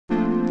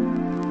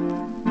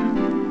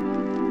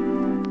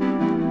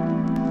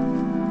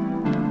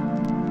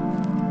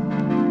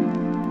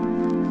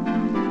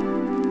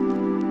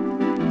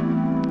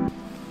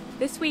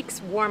This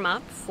week's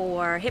warm-up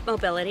for hip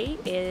mobility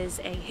is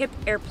a hip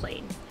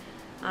airplane.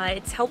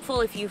 It's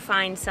helpful if you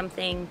find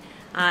something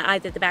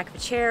either at the back of a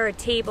chair, a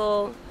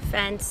table,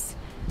 fence,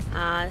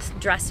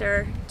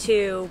 dresser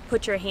to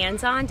put your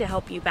hands on to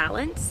help you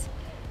balance.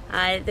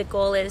 The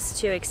goal is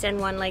to extend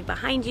one leg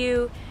behind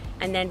you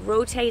and then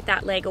rotate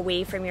that leg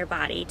away from your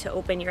body to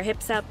open your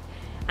hips up,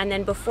 and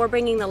then before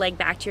bringing the leg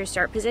back to your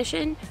start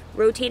position,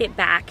 rotate it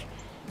back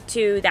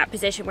to that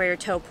position where your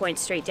toe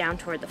points straight down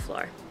toward the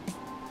floor.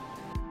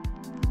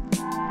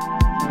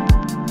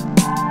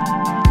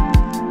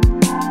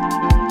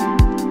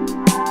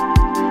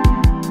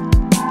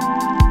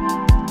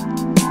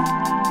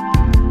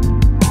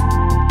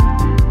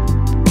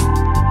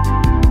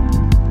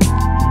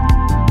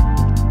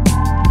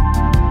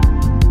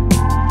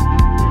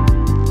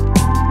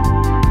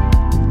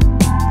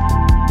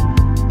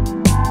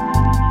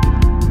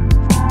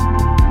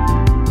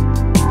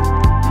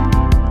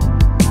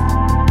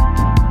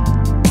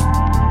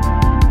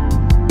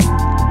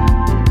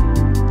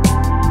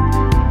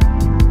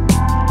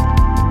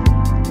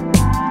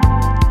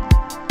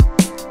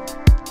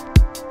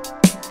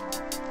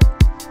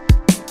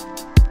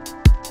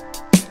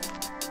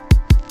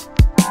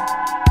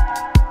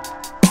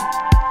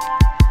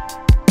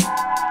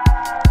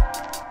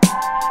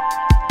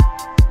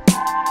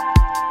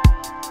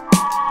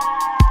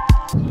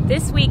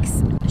 This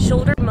week's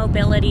shoulder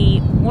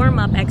mobility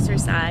warm-up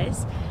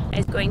exercise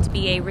is going to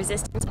be a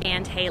resistance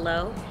band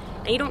halo.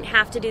 Now, you don't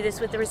have to do this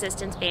with the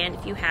resistance band.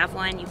 If you have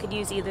one, you could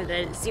use either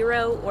the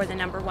 0 or the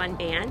number 1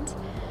 band.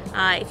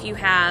 If you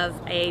have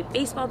a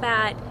baseball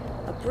bat,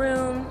 a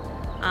broom,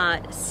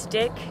 a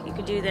stick, you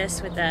could do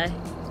this with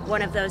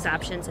one of those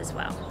options as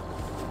well.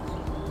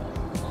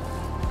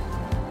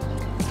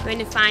 You're going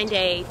to find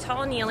a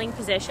tall kneeling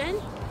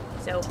position.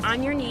 So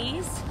on your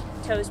knees,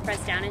 toes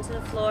pressed down into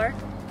the floor.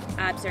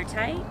 Abs are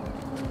tight,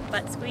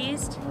 butt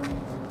squeezed,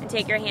 and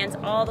take your hands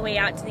all the way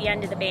out to the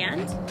end of the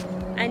band,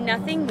 and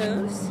nothing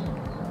moves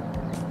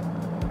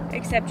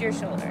except your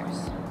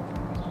shoulders.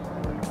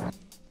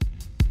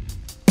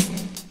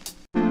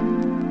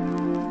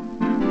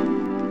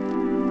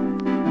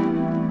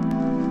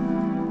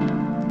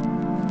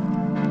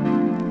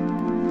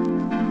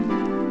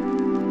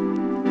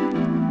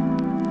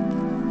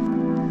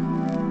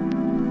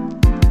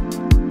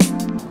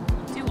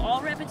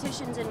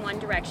 Repetitions in one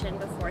direction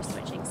before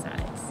switching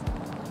sides.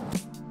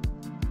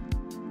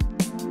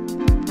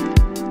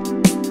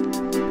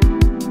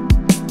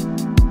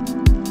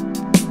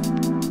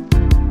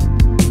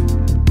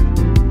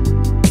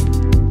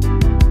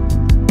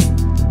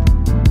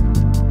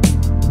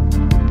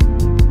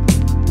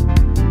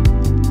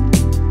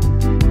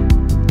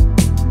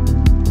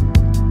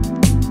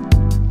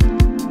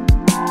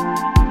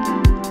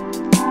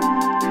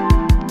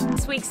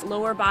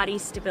 Lower body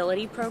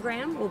stability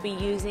program will be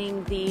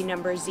using the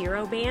number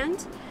 0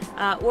 band,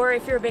 or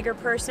if you're a bigger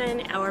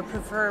person or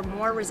prefer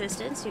more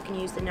resistance, you can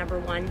use the number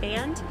 1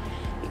 band.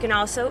 You can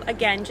also,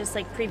 again, just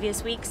like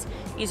previous weeks,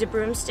 use a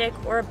broomstick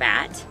or a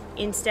bat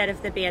instead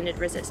of the banded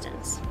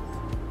resistance.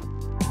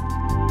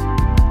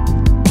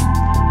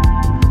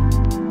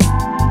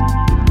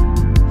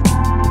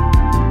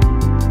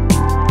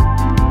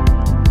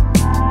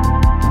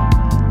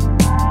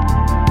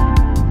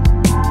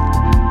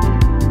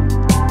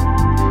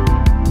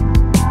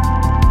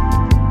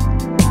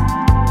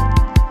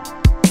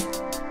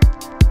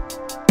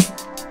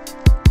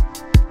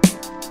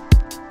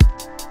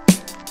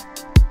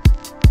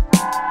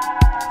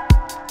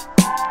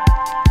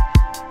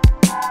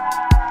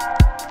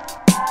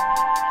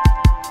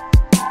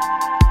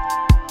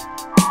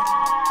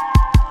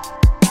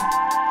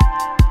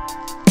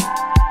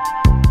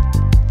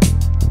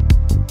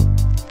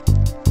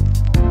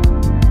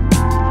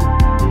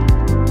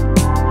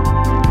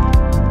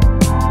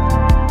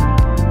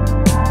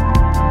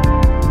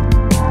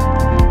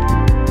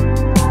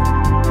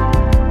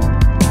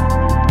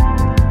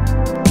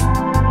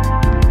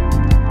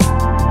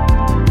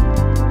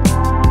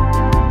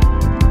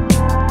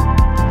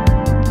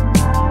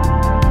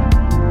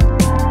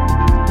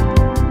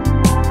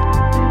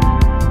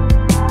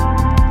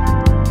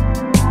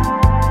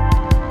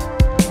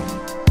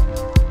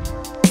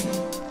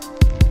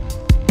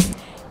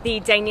 The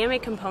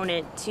dynamic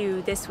component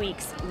to this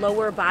week's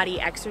lower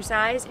body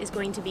exercise is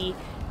going to be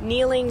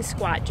kneeling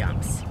squat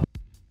jumps.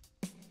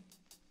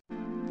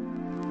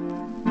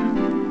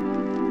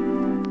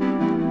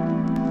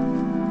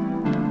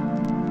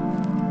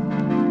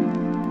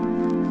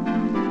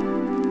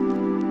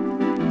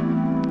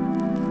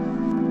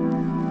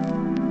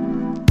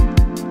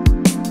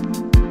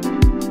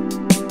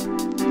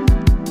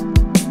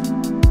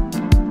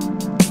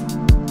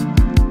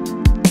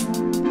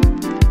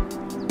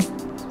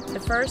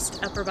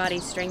 First upper body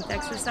strength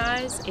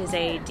exercise is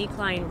a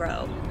decline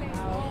row.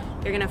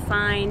 You're going to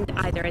find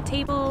either a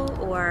table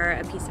or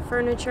a piece of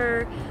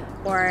furniture,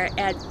 or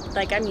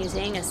like I'm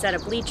using, a set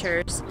of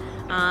bleachers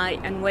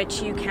in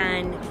which you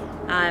can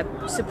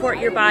support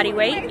your body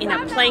weight in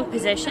a plank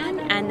position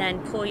and then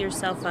pull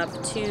yourself up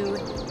to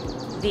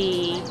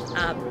the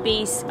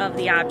base of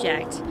the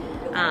object.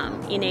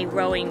 in a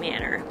rowing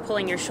manner,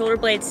 pulling your shoulder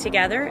blades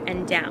together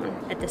and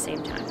down at the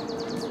same time.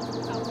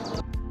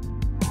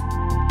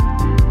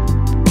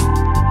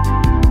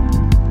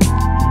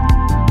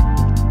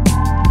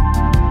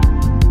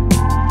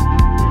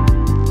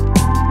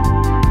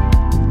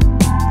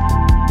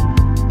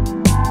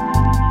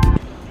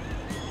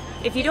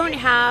 If you don't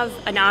have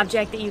an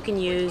object that you can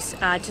use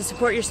to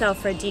support yourself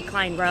for a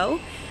decline row,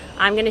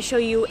 I'm going to show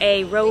you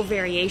a row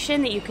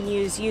variation that you can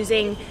use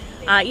using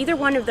either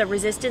one of the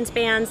resistance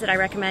bands that I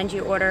recommend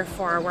you order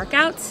for our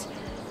workouts.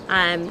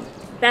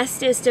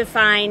 Best is to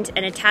find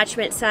an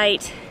attachment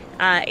site,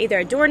 either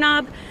a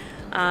doorknob,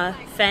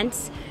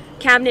 fence,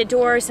 cabinet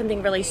door,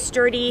 something really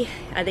sturdy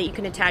that you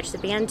can attach the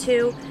band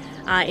to,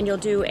 and you'll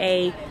do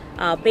a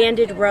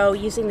banded row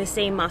using the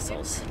same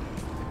muscles.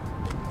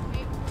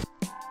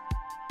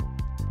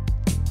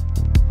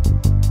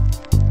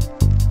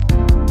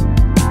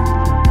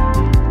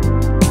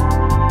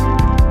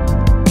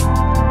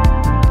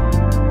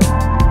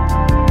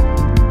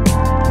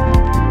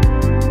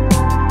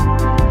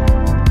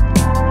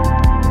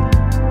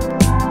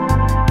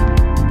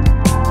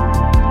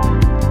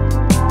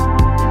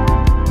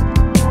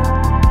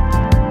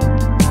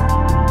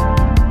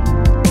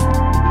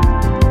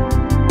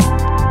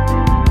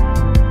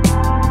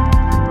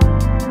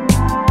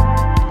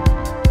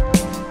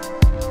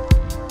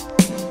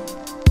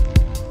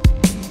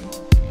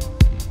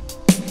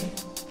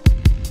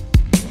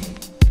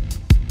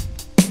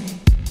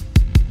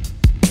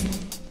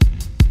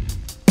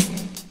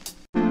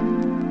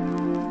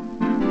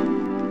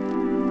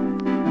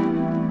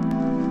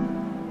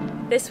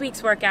 This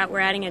week's workout, we're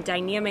adding a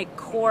dynamic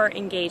core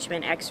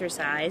engagement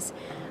exercise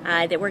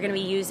that we're going to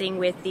be using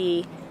with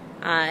the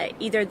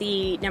either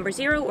the number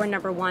 0 or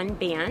number 1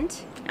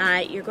 band.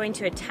 You're going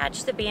to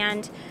attach the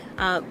band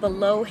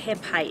below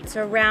hip height,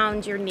 so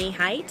around your knee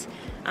height,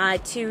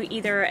 to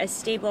either a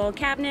stable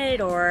cabinet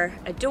or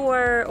a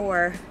door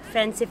or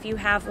fence if you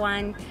have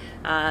one.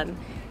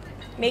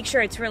 Make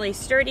sure it's really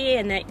sturdy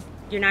and that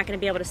you're not going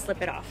to be able to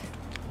slip it off.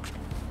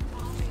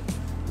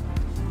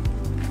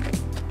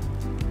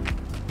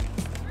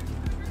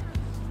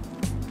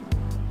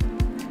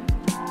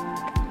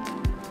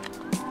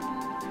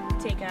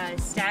 Take a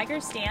stagger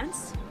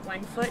stance,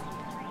 one foot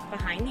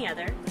behind the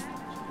other,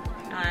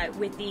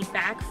 with the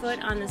back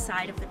foot on the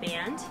side of the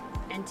band,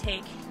 and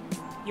take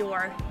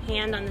your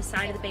hand on the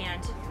side of the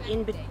band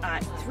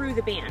through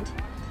the band.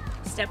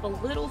 Step a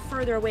little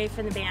further away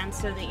from the band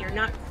so that you're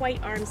not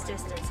quite arm's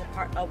distance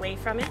apart away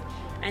from it,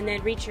 and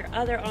then reach your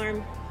other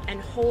arm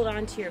and hold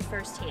on to your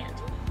first hand.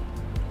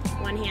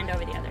 One hand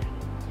over the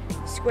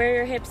other. Square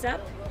your hips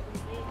up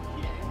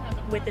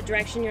with the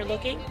direction you're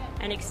looking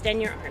and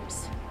extend your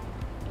arms.